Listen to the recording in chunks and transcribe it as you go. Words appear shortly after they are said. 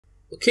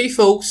Okay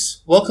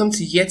folks, welcome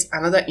to yet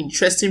another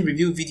interesting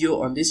review video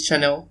on this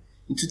channel.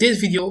 In today's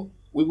video,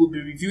 we will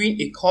be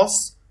reviewing a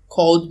course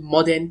called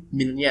Modern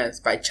Millionaires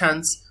by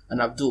Chance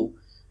and Abdul.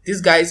 These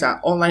guys are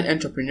online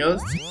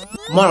entrepreneurs,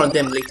 more on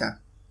them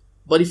later.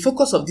 But the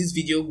focus of this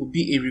video will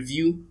be a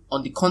review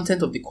on the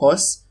content of the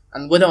course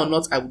and whether or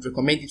not I would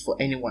recommend it for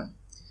anyone.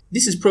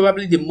 This is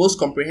probably the most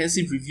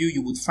comprehensive review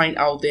you would find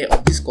out there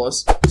of this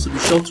course, so be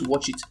sure to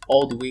watch it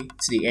all the way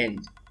to the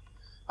end.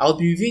 I'll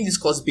be reviewing this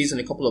course based on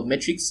a couple of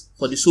metrics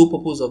for the sole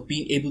purpose of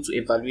being able to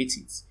evaluate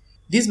it.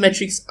 These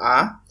metrics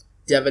are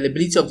the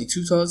availability of the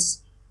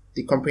tutors,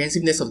 the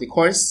comprehensiveness of the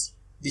course,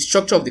 the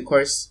structure of the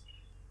course,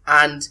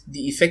 and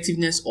the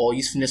effectiveness or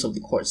usefulness of the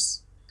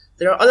course.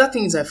 There are other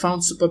things I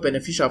found super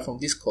beneficial from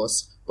this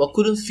course but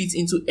couldn't fit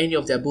into any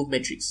of the above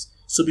metrics,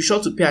 so be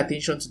sure to pay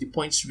attention to the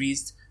points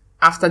raised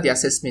after the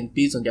assessment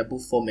based on the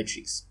above four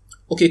metrics.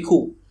 Okay,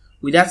 cool.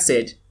 With that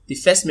said, the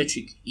first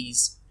metric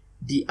is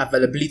the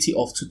availability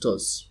of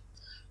tutors.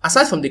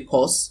 Aside from the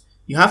course,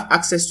 you have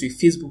access to a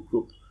Facebook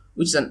group,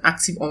 which is an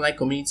active online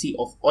community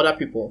of other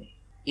people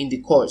in the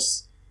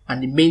course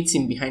and the main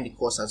team behind the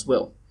course as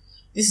well.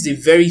 This is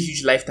a very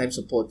huge lifetime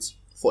support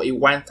for a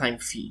one-time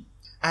fee.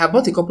 I have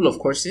bought a couple of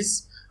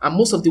courses, and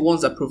most of the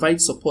ones that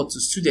provide support to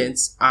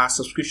students are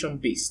subscription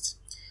based,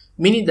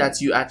 meaning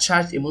that you are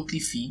charged a monthly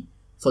fee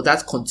for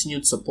that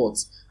continued support,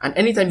 and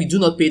anytime you do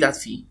not pay that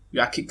fee, you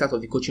are kicked out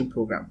of the coaching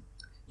program.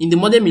 In the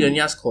Modern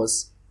Millionaires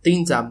course,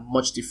 things are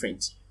much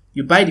different.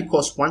 You buy the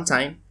course one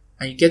time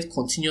and you get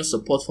continuous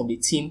support from the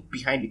team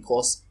behind the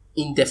course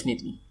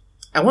indefinitely.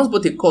 I once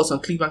bought a course on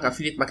ClickBank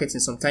affiliate marketing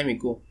some time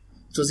ago.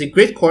 It was a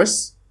great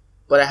course,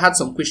 but I had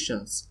some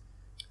questions.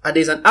 And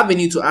there's an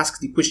avenue to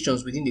ask the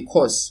questions within the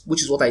course,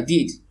 which is what I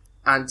did.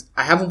 And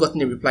I haven't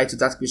gotten a reply to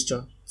that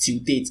question till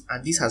date,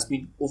 and this has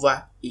been over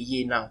a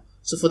year now.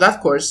 So for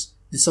that course,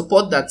 the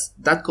support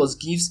that course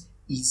gives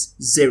is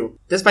zero,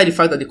 despite the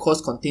fact that the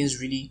course contains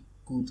really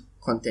good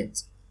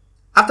content.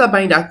 After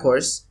buying that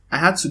course, I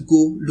had to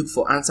go look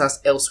for answers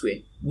elsewhere,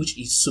 which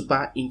is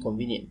super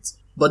inconvenient.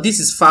 But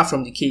this is far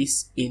from the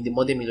case in the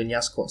Modern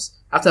Millionaires course.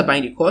 After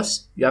buying the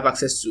course, you have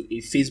access to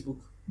a Facebook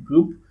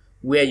group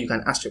where you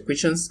can ask your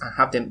questions and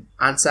have them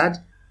answered.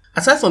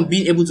 Aside from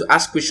being able to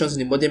ask questions in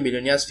the Modern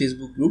Millionaires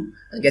Facebook group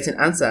and getting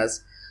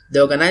answers, they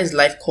organize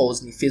live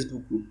calls in the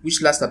Facebook group,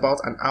 which last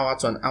about an hour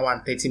to an hour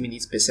and 30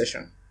 minutes per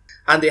session.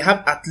 And they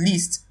have at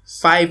least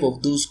 5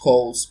 of those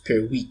calls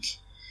per week.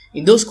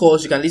 In those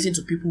calls, you can listen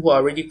to people who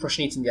are already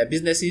crushing it in their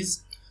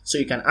businesses, so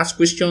you can ask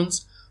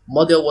questions,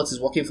 model what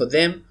is working for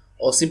them,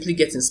 or simply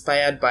get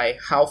inspired by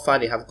how far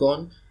they have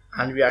gone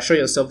and reassure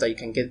yourself that you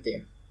can get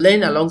there.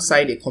 Learning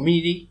alongside a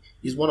community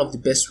is one of the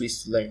best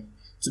ways to learn.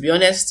 To be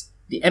honest,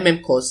 the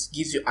course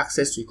gives you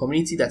access to a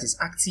community that is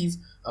active,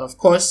 and of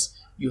course,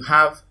 you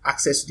have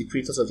access to the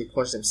creators of the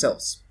course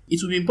themselves. It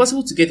will be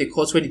impossible to get a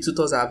course where the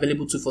tutors are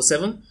available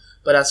 24/7,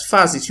 but as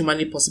far as it's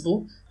humanly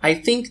possible, I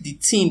think the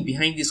team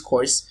behind this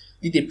course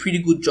did a pretty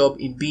good job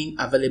in being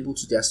available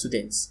to their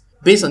students.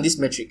 Based on this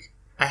metric,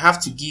 I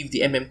have to give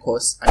the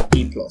course an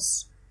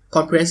A+.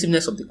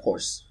 Comprehensiveness of the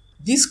course.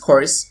 This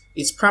course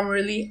is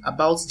primarily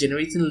about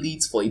generating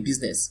leads for a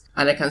business,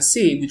 and I can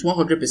say with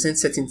 100%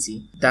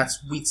 certainty that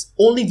with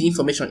only the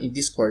information in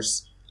this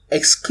course,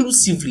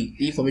 exclusively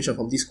the information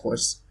from this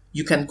course,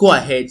 you can go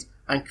ahead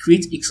and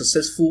create a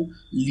successful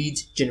lead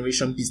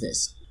generation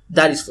business.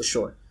 That is for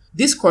sure.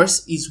 This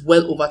course is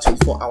well over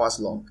 24 hours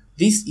long.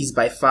 This is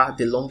by far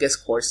the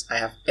longest course I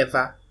have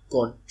ever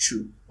gone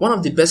through. One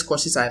of the best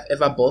courses I have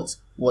ever bought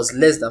was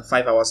less than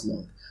 5 hours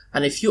long,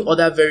 and a few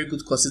other very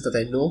good courses that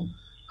I know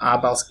are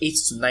about 8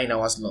 to 9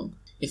 hours long.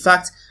 In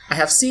fact, I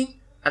have seen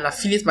an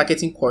affiliate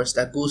marketing course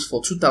that goes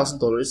for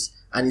 $2,000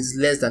 and is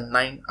less than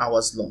 9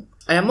 hours long.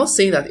 I am not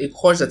saying that a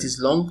course that is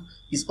long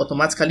is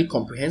automatically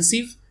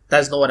comprehensive.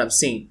 That is not what I'm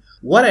saying.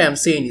 What I am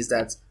saying is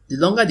that the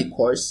longer the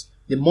course,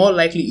 the more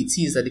likely it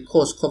is that the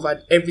course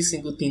covered every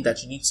single thing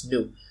that you need to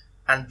know.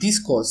 And this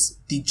course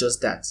did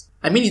just that.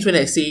 I mean it when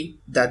I say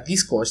that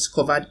this course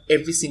covered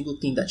every single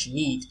thing that you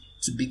need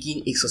to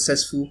begin a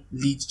successful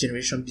lead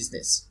generation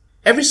business.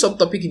 Every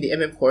subtopic in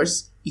the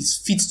course is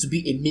fit to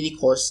be a mini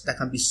course that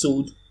can be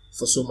sold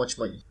for so much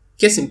money.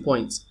 Case in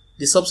point,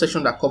 the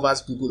subsection that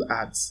covers Google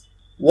Ads.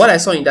 What I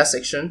saw in that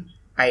section,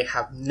 I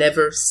have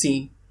never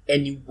seen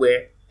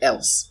anywhere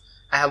else.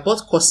 I have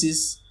bought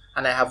courses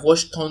and I have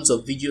watched tons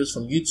of videos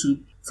from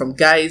YouTube from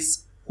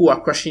guys who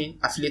are crushing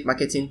affiliate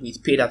marketing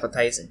with paid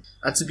advertising.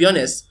 And to be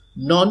honest,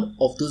 none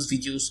of those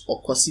videos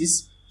or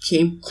courses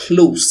came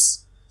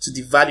close to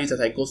the value that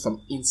I got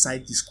from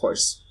inside this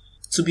course.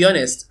 To be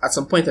honest, at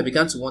some point I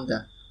began to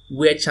wonder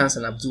where Chance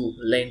and Abdul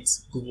learned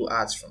Google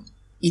Ads from.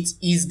 It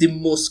is the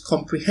most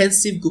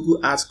comprehensive Google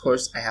Ads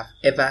course I have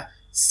ever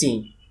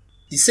seen.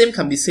 The same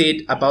can be said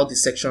about the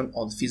section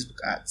on Facebook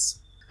ads.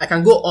 I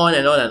can go on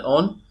and on and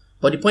on,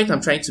 but the point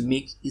I'm trying to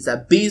make is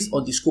that based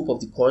on the scope of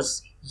the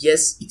course,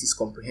 yes, it is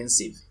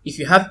comprehensive. If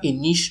you have a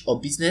niche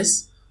or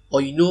business,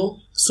 or you know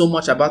so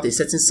much about a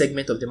certain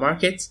segment of the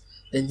market,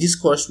 then this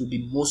course will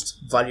be most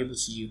valuable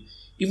to you.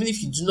 Even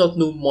if you do not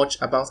know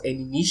much about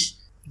any niche,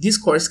 This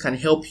course can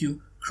help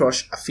you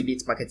crush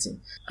affiliate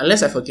marketing. And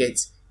lest I forget,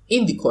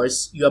 in the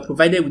course, you are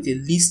provided with a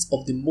list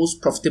of the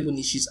most profitable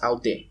niches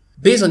out there.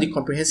 Based on the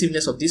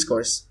comprehensiveness of this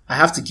course, I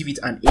have to give it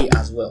an A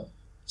as well.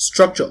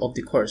 Structure of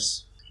the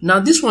course. Now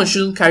this one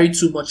shouldn't carry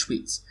too much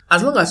weight.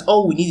 As long as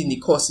all we need in the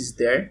course is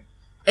there,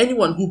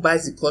 anyone who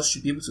buys the course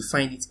should be able to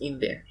find it in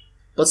there.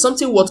 But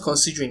something worth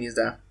considering is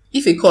that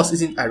if a course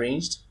isn't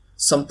arranged,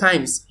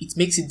 sometimes it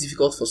makes it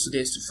difficult for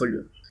students to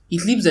follow.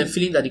 It leaves them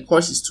feeling that the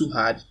course is too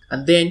hard,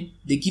 and then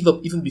they give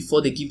up even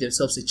before they give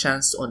themselves a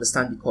chance to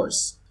understand the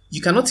course.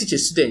 You cannot teach a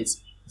student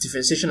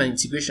differentiation and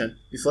integration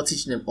before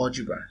teaching them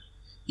algebra.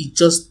 It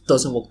just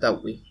doesn't work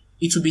that way.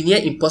 It would be near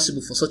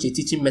impossible for such a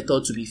teaching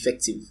method to be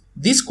effective.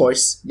 This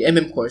course,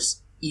 the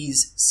course,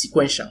 is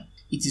sequential.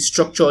 It is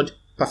structured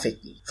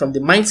perfectly. From the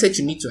mindset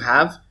you need to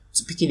have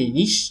to picking a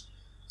niche,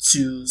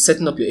 to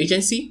setting up your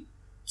agency,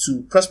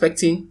 to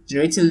prospecting,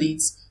 generating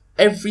leads,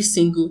 every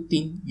single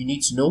thing you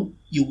need to know,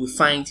 you will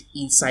find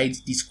inside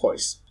this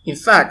course. In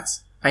fact,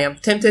 I am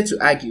tempted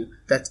to argue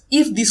that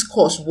if this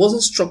course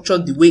wasn't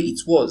structured the way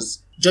it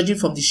was, judging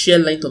from the sheer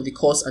length of the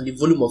course and the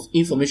volume of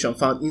information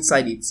found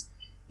inside it,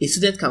 a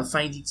student can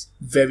find it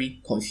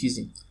very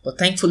confusing. But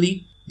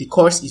thankfully, the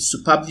course is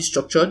superbly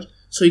structured,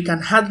 so you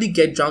can hardly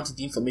get drowned in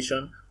the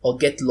information or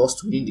get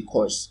lost within the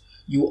course.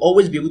 You will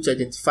always be able to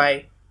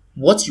identify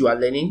what you are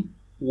learning,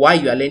 why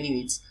you are learning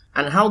it,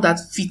 and how that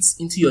fits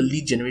into your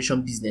lead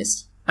generation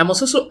business. I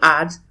must also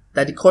add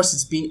that the course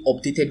is being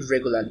updated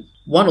regularly.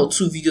 1 or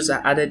 2 videos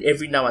are added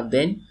every now and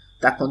then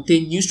that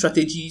contain new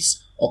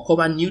strategies or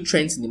cover new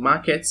trends in the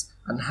market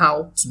and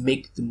how to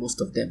make the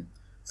most of them.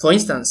 For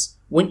instance,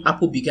 when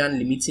Apple began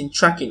limiting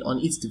tracking on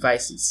its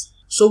devices.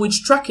 So with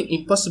tracking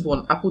impossible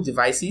on Apple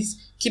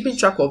devices, keeping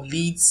track of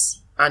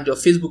leads and your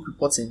Facebook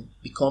reporting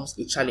becomes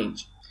a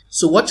challenge.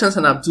 So what Chance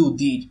and Abdul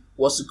did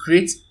was to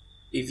create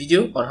a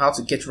video on how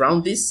to get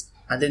around this,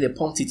 and then they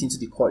pumped it into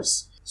the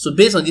course. So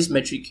based on this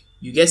metric,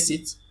 you guessed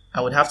it,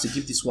 I would have to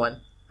give this one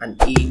an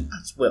A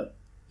as well.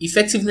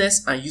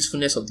 Effectiveness and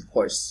usefulness of the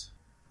course.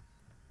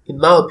 In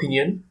my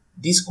opinion,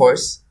 this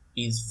course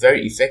is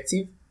very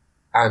effective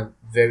and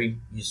very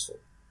useful.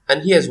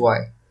 And here's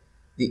why.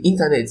 The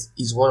internet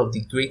is one of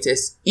the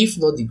greatest, if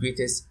not the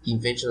greatest,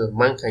 invention of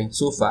mankind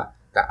so far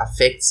that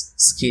affects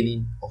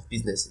scaling of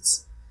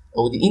businesses.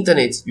 And with the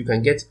internet, you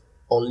can get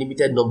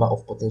unlimited number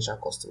of potential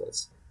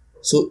customers.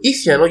 So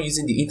if you are not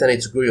using the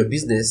internet to grow your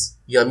business,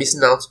 you are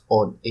missing out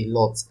on a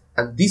lot.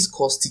 And this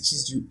course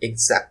teaches you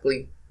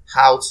exactly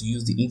how to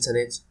use the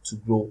internet to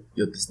grow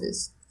your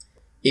business.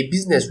 A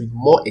business with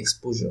more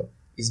exposure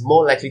is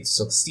more likely to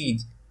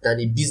succeed than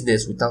a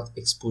business without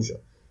exposure,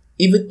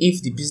 even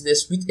if the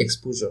business with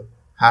exposure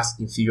has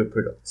inferior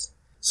products.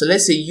 So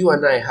let's say you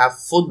and I have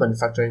phone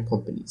manufacturing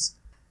companies,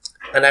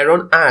 and I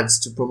run ads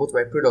to promote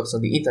my products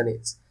on the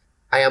internet.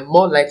 I am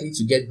more likely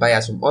to get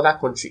buyers from other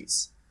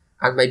countries,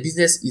 and my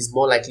business is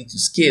more likely to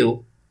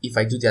scale if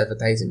I do the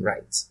advertising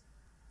right.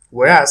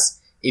 Whereas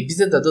a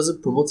business that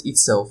doesn't promote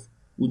itself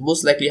would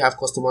most likely have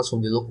customers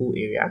from the local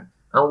area,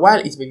 and while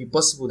it may be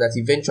possible that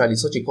eventually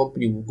such a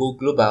company will go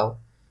global,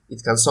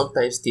 it can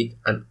sometimes take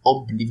an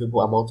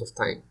unbelievable amount of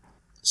time.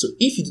 So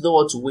if you do not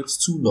want to wait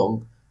too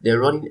long, then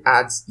running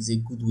ads is a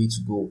good way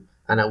to go.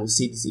 And I will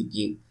say this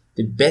again,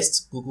 the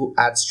best Google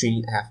Ads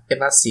training I have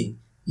ever seen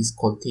is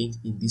contained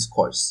in this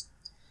course.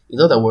 In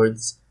other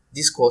words,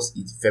 this course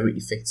is very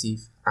effective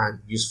and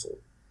useful.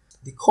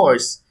 The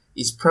course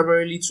is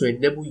primarily to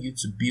enable you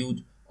to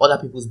build other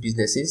people's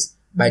businesses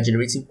by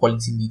generating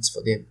quality leads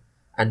for them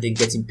and then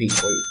getting paid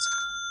for it.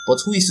 But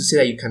who is to say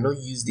that you cannot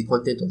use the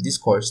content of this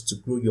course to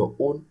grow your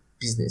own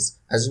business,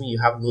 assuming you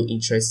have no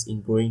interest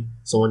in growing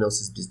someone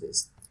else's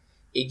business?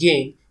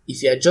 Again,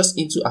 if you are just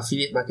into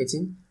affiliate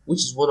marketing, which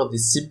is one of the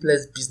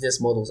simplest business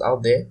models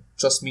out there,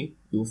 trust me,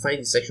 you will find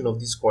the section of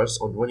this course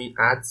on running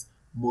ads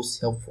most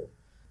helpful.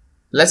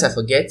 Lest I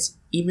forget,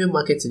 email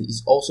marketing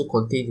is also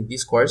contained in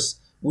this course,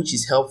 which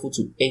is helpful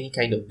to any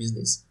kind of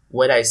business,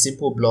 whether a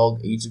simple blog,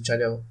 a YouTube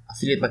channel,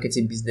 affiliate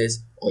marketing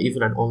business, or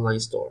even an online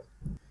store.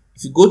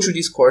 If you go through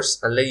this course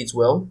and learn it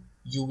well,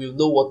 you will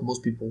know what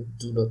most people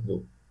do not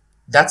know.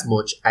 That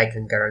much I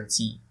can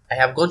guarantee. I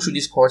have gone through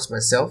this course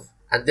myself,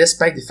 and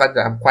despite the fact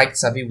that I'm quite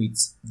savvy with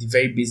the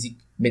very basic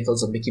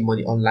methods of making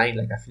money online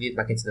like affiliate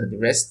marketing and the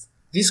rest,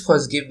 this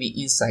course gave me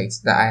insights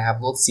that I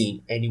have not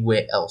seen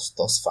anywhere else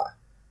thus far.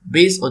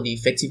 Based on the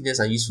effectiveness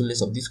and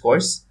usefulness of this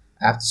course,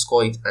 I have to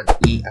score it an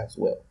A as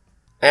well.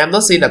 I am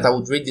not saying that I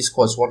would rate this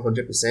course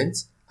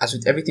 100%, as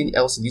with everything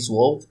else in this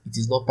world, it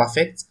is not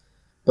perfect.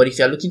 But if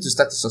you are looking to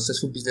start a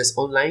successful business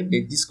online,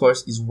 then this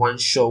course is one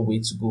sure way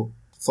to go.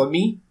 For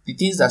me, the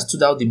things that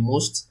stood out the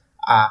most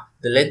are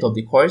the length of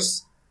the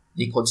course,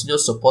 the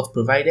continuous support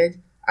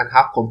provided, and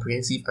how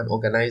comprehensive and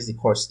organized the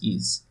course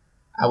is.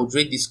 I would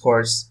rate this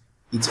course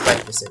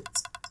 85%.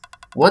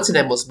 One thing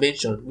I must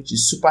mention, which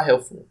is super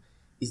helpful,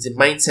 is the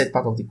mindset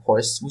part of the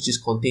course, which is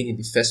contained in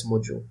the first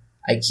module.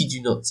 I kid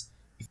you not.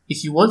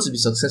 If you want to be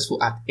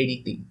successful at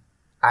anything,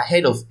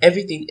 ahead of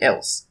everything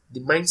else, the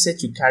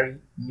mindset you carry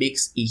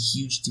makes a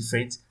huge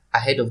difference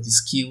ahead of the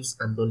skills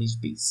and knowledge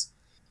base.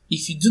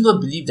 If you do not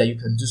believe that you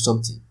can do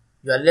something,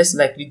 you are less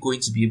likely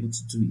going to be able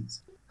to do it.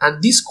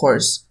 And this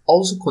course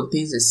also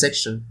contains a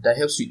section that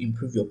helps you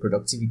improve your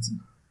productivity.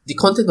 The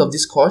content of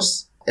this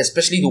course,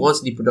 especially the ones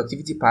in the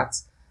productivity part,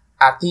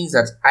 are things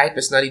that I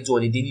personally do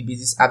on a daily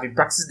basis. I've been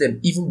practicing them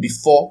even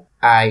before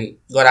I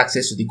got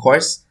access to the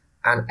course.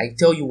 And I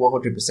tell you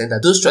 100%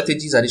 that those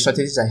strategies are the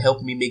strategies that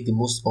help me make the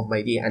most of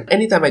my day. And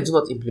anytime I do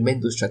not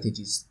implement those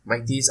strategies, my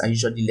days are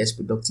usually less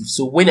productive.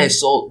 So when I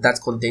saw that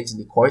content in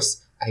the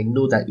course, I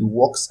know that it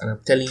works. And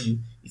I'm telling you,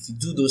 if you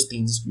do those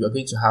things, you are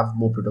going to have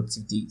more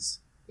productive days.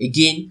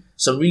 Again,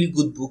 some really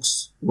good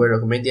books were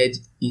recommended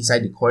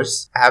inside the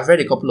course. I have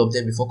read a couple of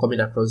them before coming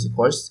across the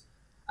course.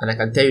 And I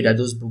can tell you that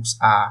those books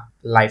are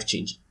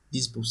life-changing.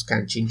 These books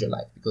can change your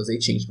life because they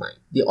changed mine.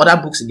 The other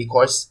books in the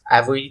course,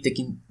 I've already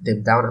taken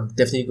them down. I'm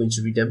definitely going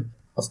to read them.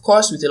 Of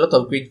course, with a lot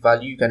of great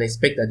value, you can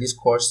expect that this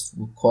course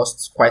will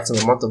cost quite some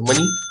amount of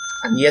money.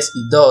 And yes,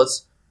 it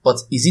does. But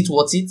is it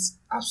worth it?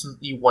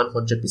 Absolutely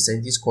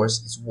 100%. This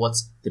course is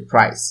worth the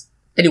price.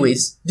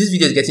 Anyways, this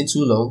video is getting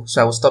too long,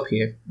 so I will stop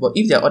here. But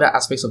if there are other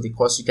aspects of the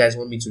course you guys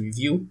want me to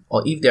review,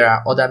 or if there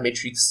are other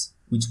metrics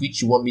with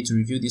which you want me to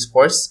review this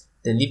course,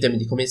 then leave them in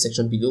the comment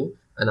section below,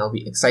 and I'll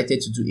be excited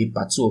to do a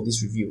part 2 of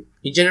this review.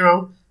 In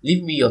general,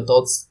 leave me your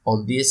thoughts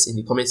on this in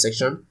the comment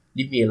section.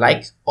 Leave me a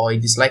like or a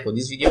dislike on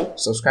this video.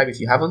 Subscribe if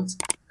you haven't,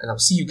 and I'll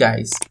see you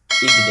guys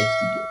in the next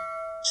video.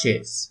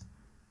 Cheers.